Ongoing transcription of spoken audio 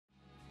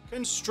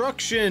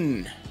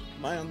Construction.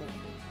 Am I on the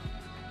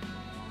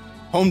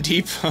Home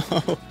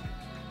Depot?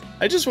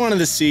 I just wanted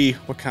to see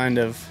what kind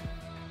of.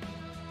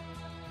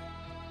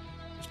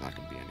 There's not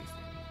gonna be anything.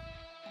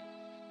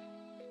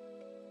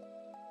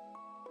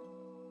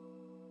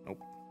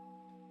 Nope.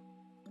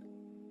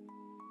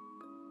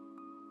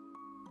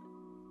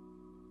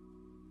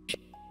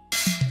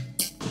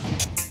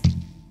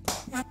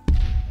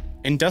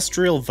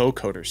 Industrial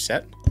vocoder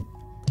set.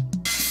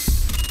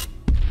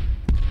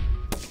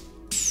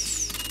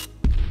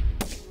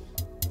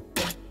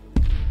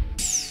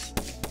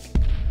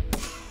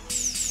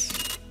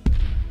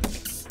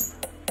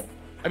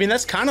 I mean,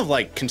 that's kind of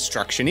like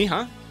construction-y,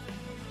 huh?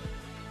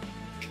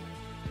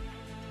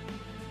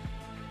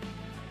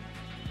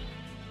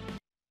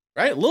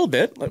 Right? A little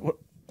bit. Like what?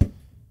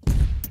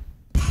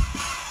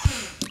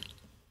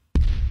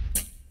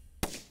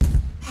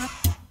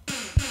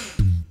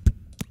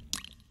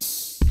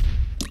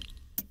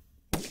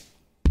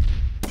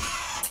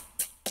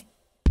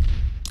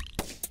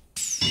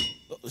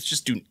 Let's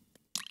just do.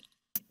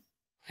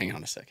 Hang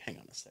on a sec. Hang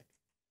on a sec.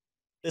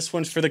 This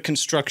one's for the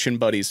construction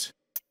buddies.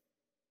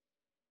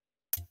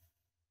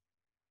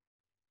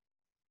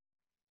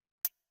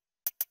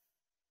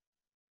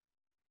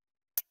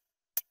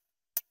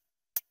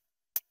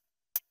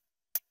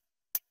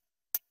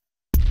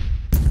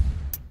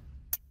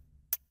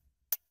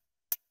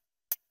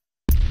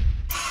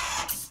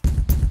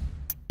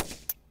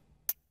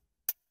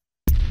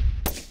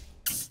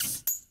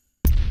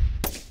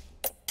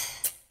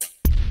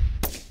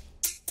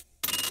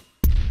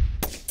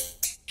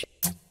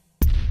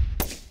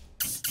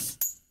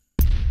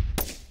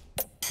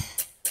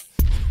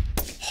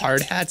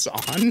 Hard hats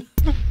on?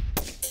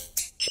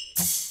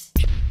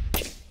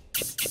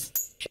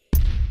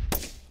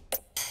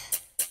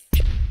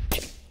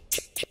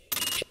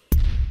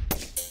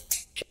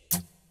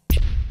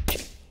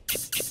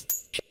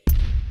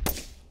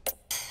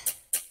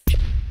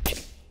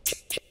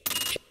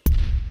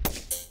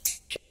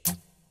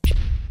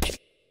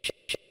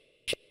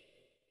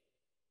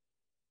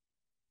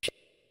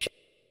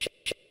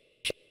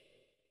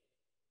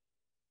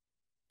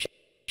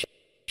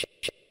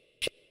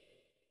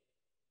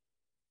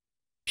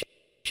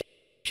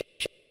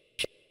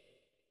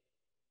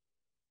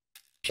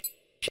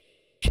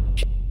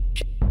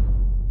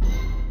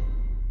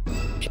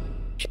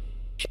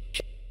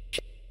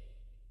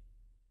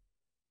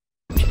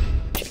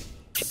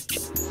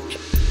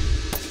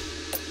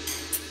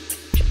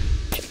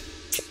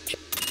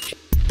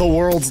 The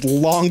world's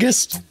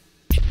longest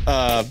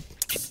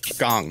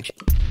gong.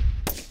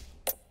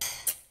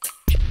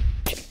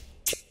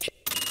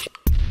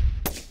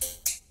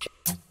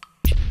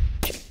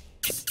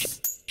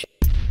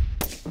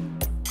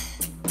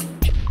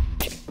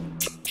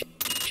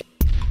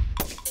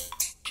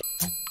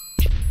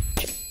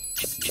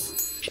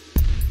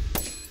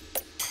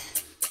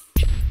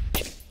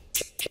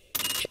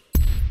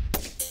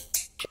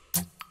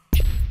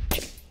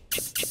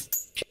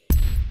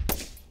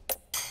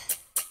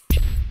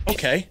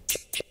 Okay.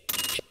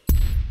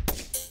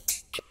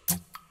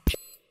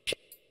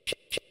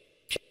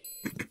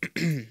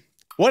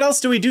 What else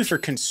do we do for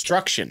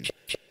construction?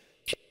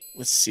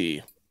 Let's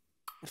see.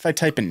 If I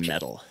type in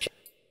metal.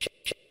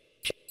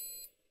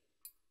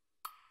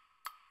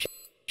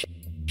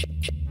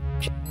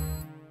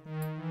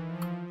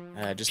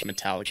 Just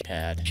metallic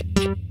pad.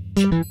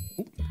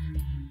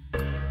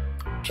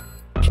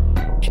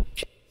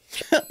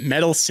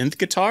 Metal synth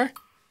guitar?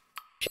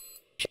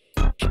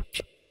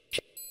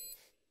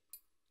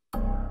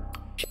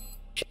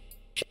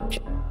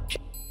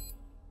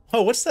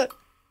 Oh, what's that?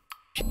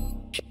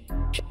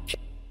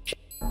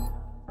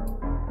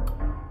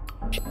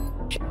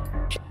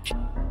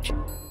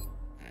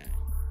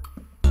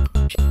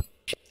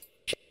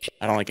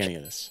 I don't like any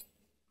of this.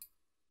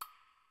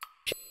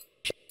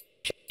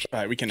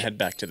 Alright, we can head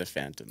back to the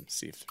Phantom,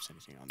 see if there's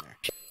anything on there.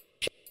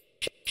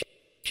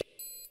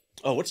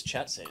 Oh, what's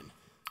chat saying?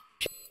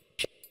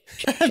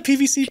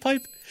 PVC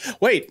pipe?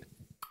 Wait.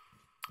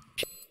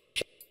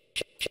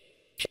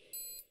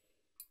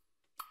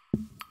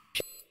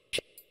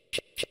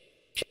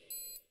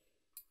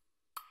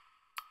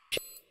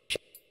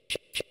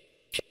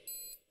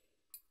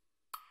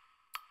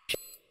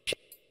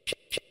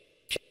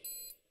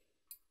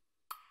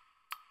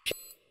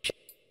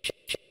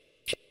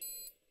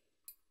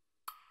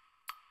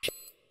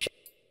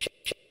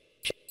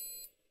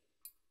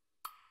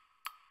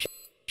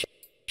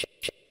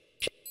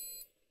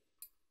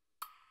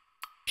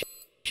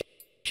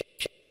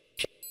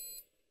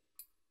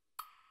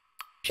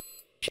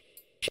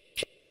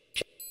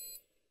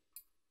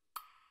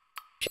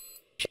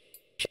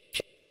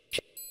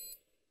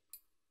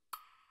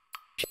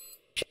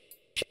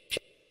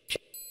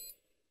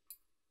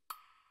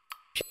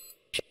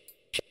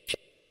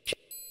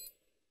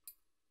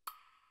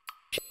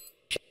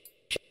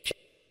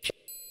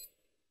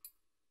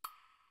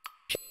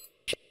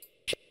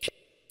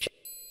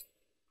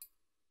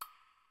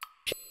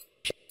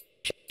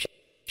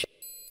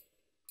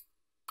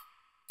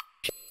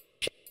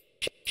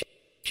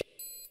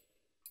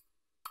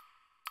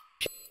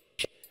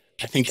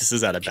 think this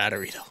is out of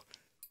battery, though.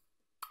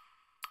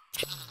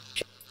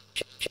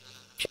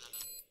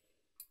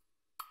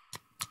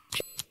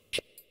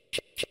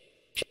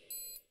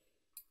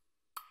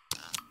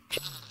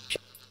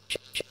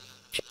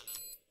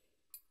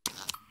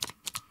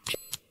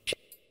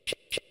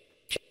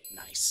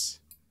 Nice.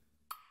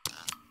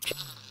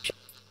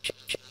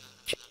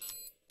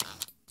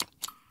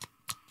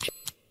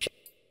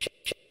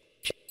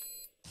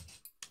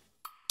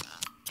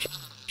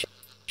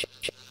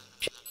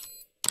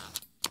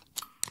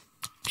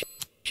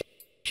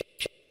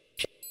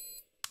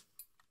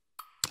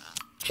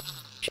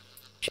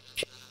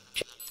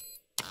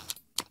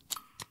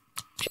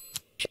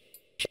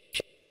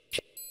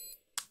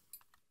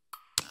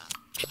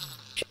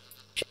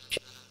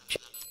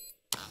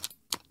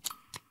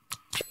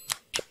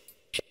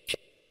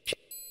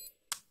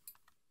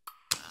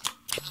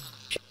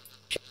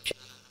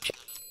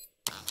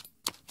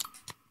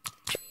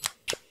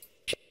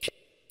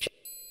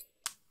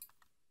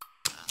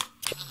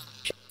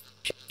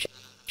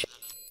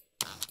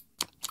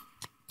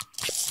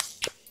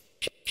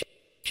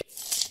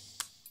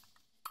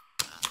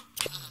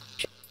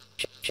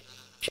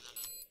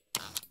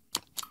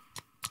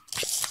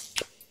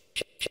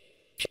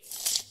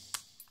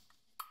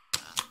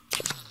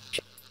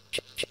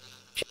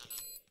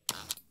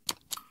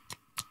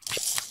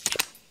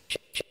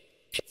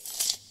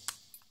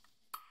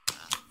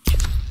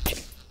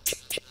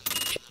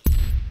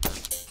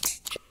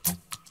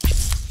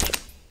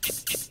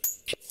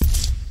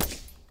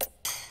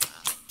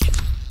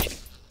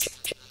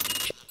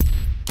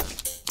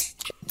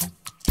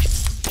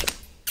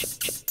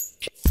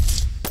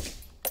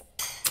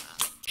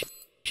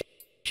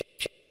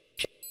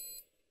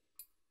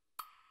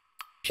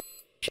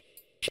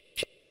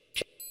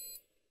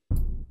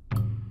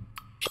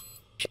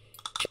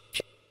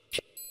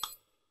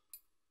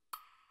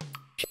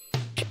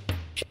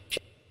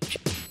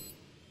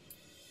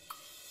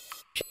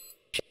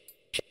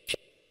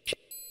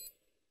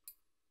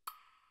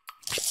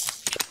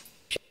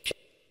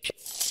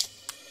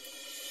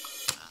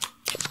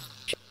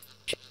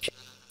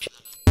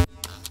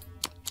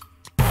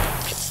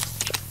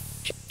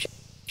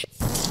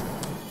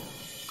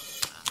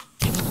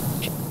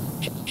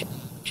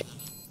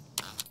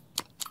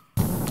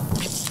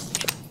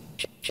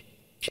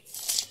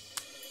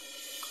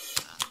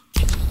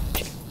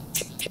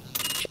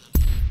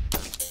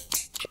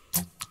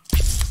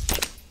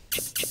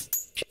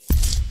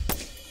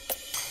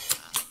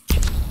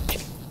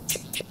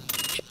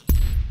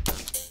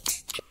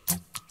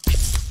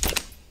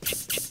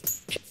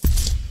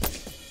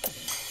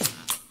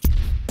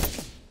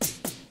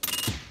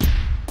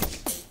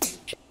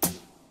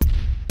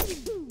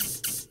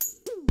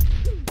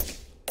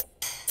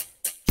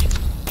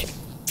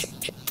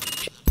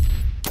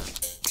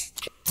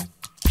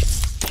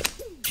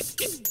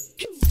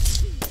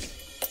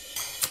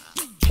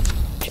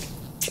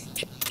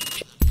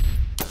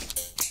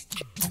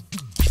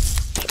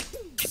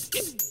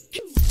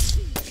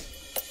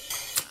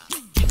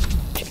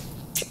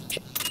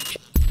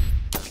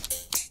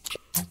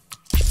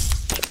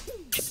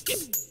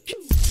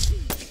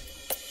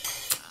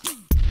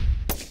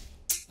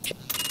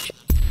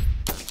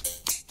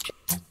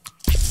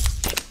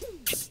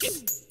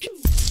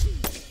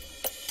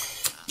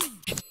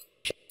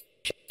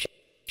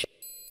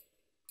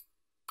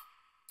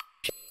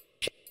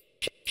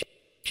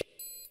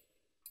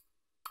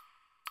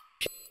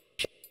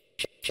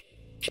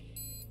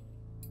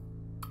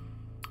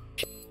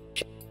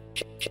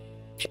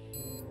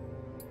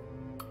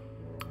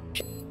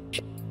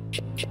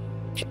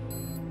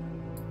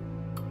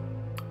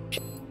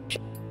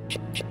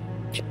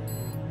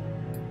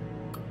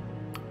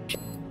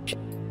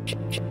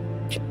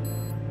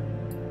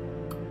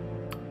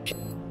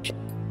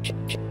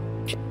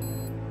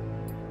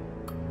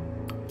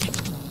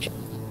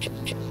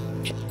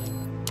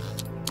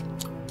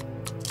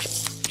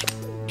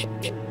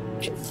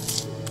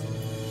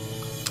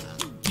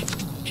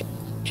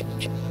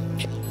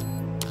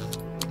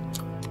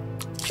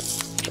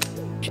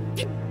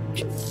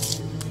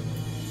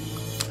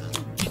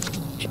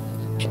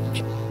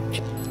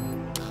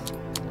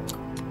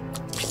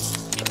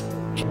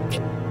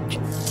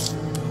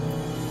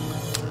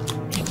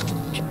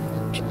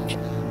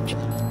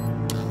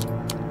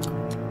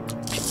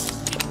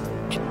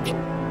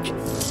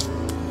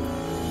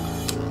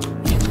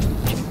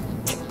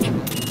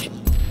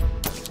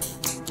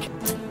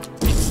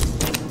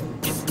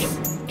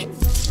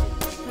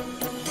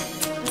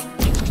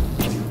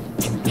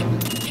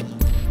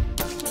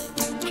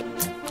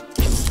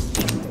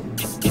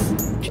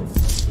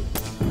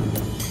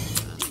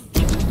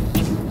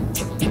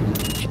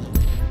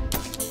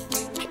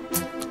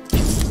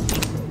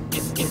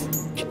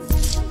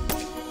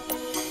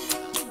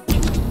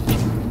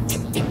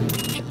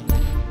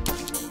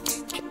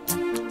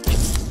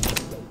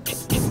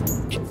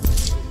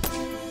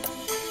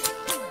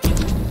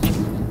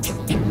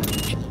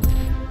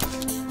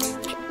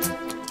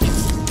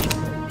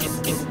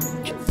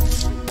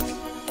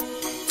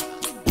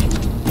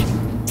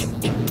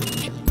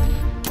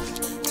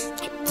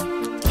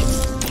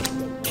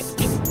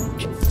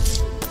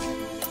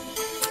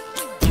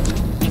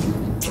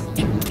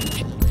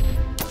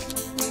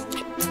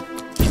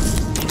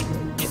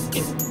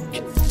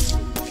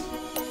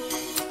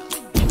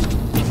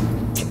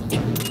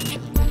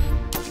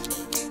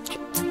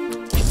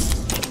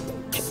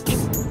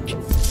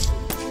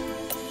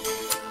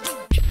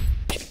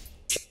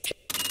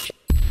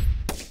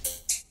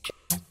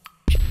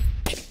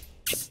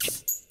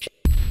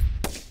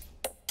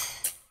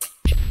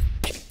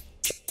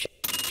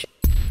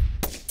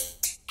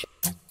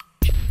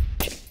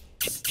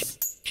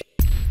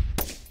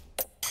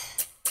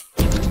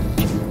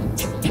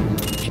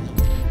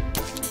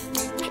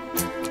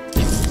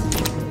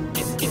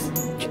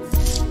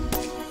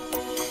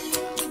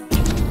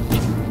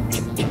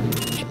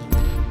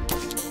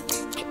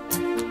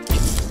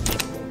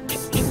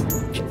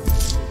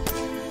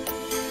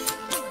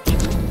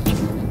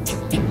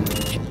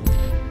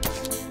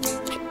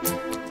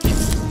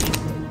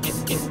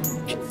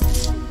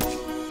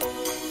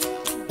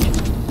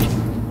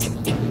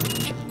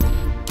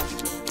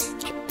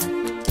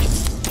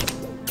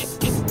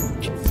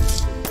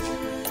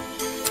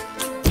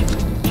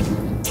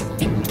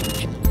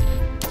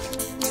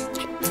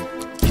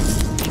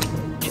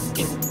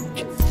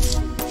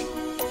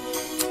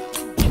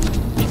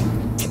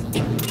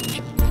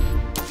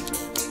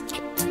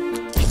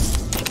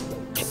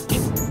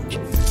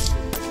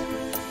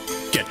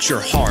 Get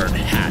your hard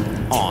hat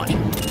on.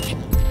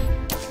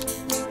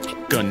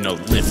 Gonna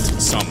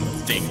lift some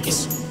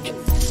things.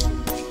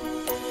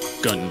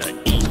 Gonna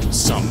eat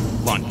some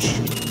lunch.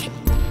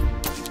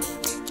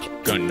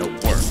 Gonna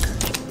work.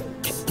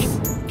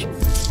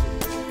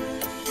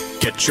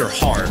 Get your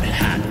hard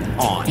hat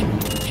on.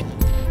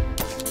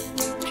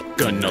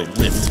 Gonna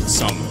lift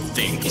some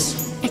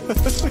things.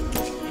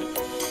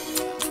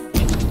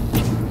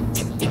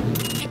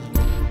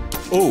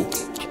 Oh.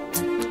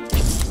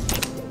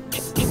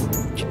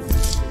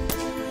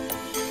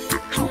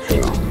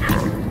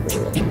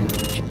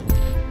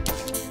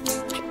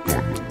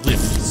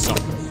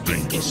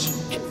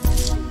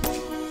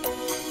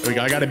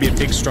 I gotta be a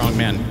big, strong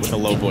man with a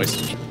low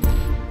voice.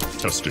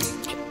 Testing.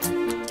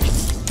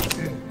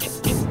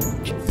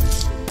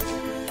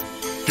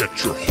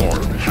 Get your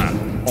hard hat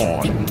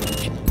on.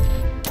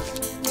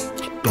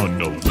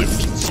 Gonna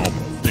lift some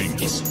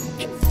things.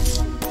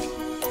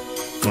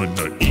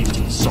 Gonna eat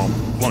some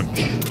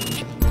lunch.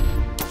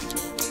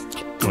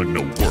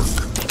 Gonna work.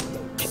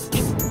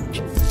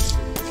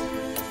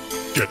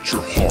 Get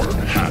your hard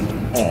hat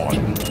on.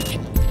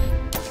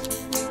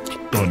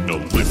 Gonna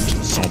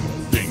lift some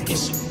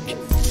things.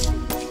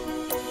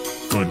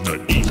 Gonna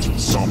eat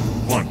some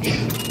lunch.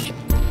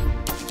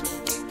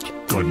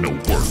 Gonna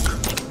work.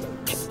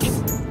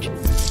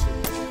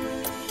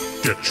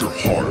 Get your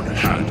hard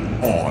hat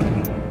on.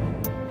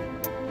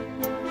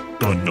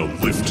 Gonna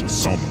lift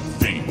some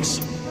things.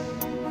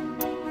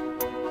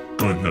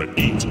 Gonna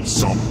eat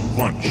some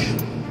lunch.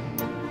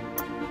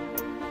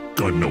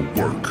 Gonna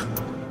work.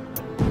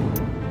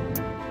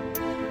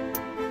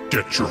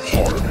 Get your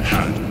hard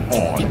hat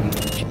on.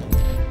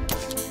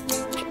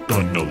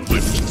 Gonna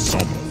lift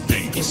some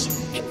things.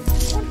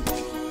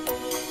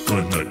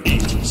 Gonna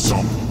eat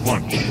some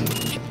lunch.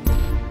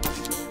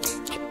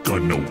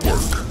 Gonna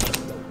work.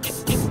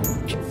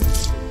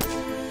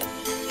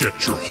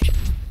 Get your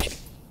hard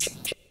hat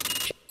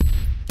on.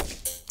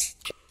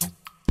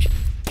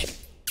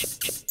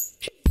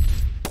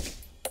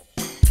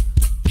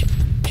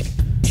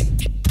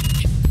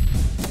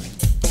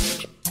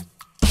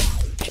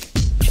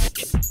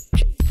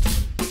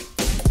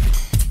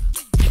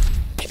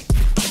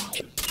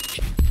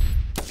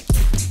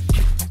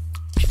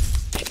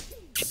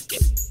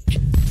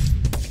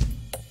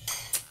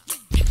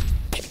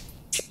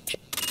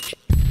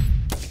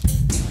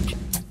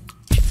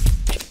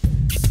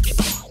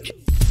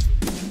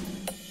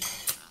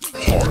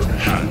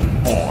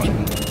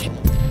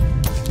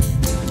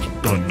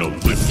 Gonna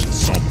lift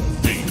some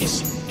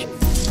things.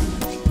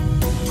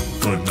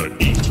 Gonna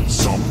eat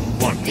some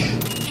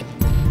lunch.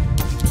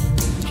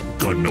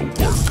 Gonna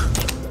work.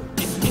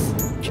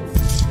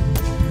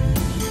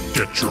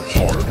 Get your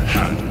hard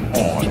hat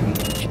on.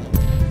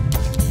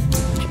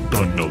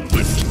 Gonna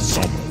lift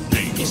some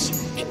things.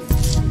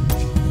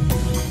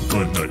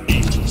 Gonna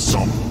eat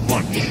some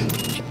lunch.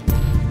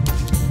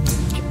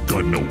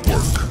 Gonna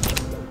work.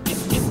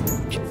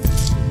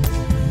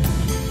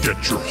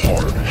 Get your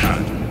hard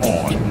hat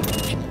on.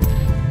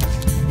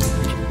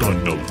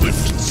 Gonna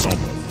lift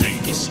some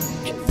things.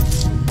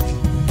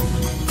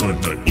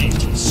 Gonna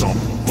eat some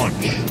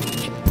lunch.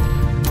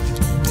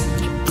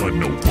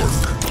 Gonna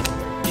work.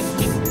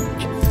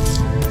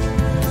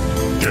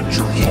 Get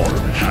your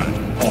hard hat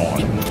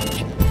on.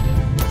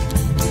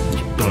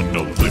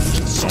 Gonna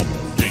lift some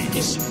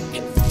things.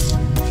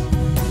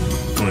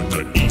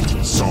 Gonna eat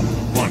some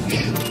lunch.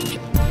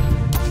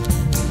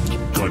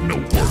 Gonna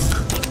work.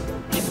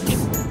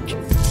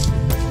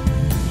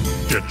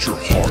 Get your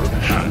hard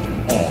hat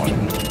on.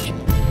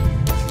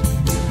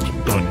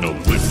 Gonna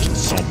lift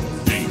some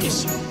things.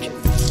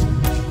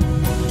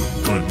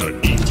 Gonna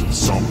eat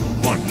some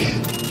lunch.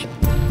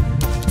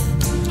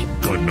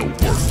 Gonna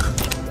work.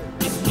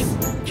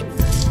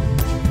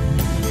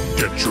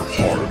 Get your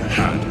hard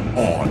hat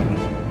on.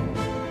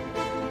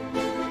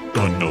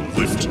 Gonna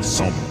lift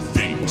some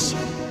things.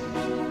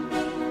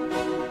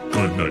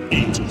 Gonna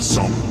eat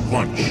some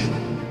lunch.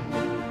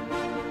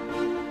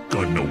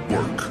 Gonna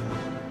work.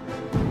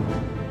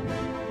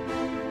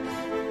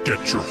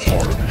 Get your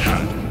hard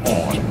hat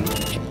on.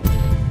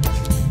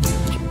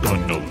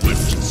 Gonna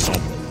lift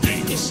some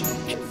things.